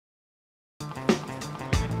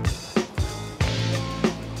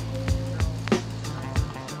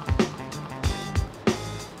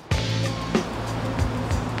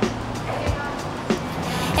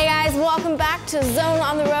welcome back to Zone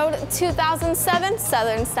on the Road 2007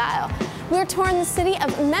 Southern Style. We're touring the city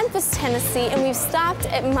of Memphis, Tennessee, and we've stopped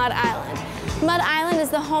at Mud Island. Mud Island is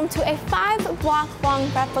the home to a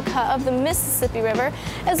 5-block-long replica of the Mississippi River,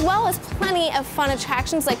 as well as plenty of fun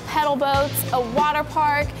attractions like pedal boats, a water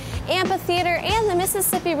park, amphitheater, and the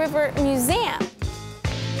Mississippi River Museum.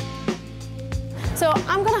 So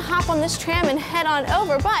I'm gonna hop on this tram and head on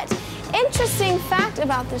over, but interesting fact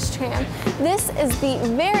about this tram, this is the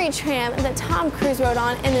very tram that Tom Cruise rode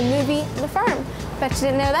on in the movie The Firm. Bet you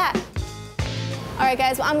didn't know that. All right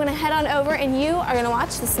guys, well I'm gonna head on over and you are gonna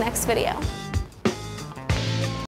watch this next video.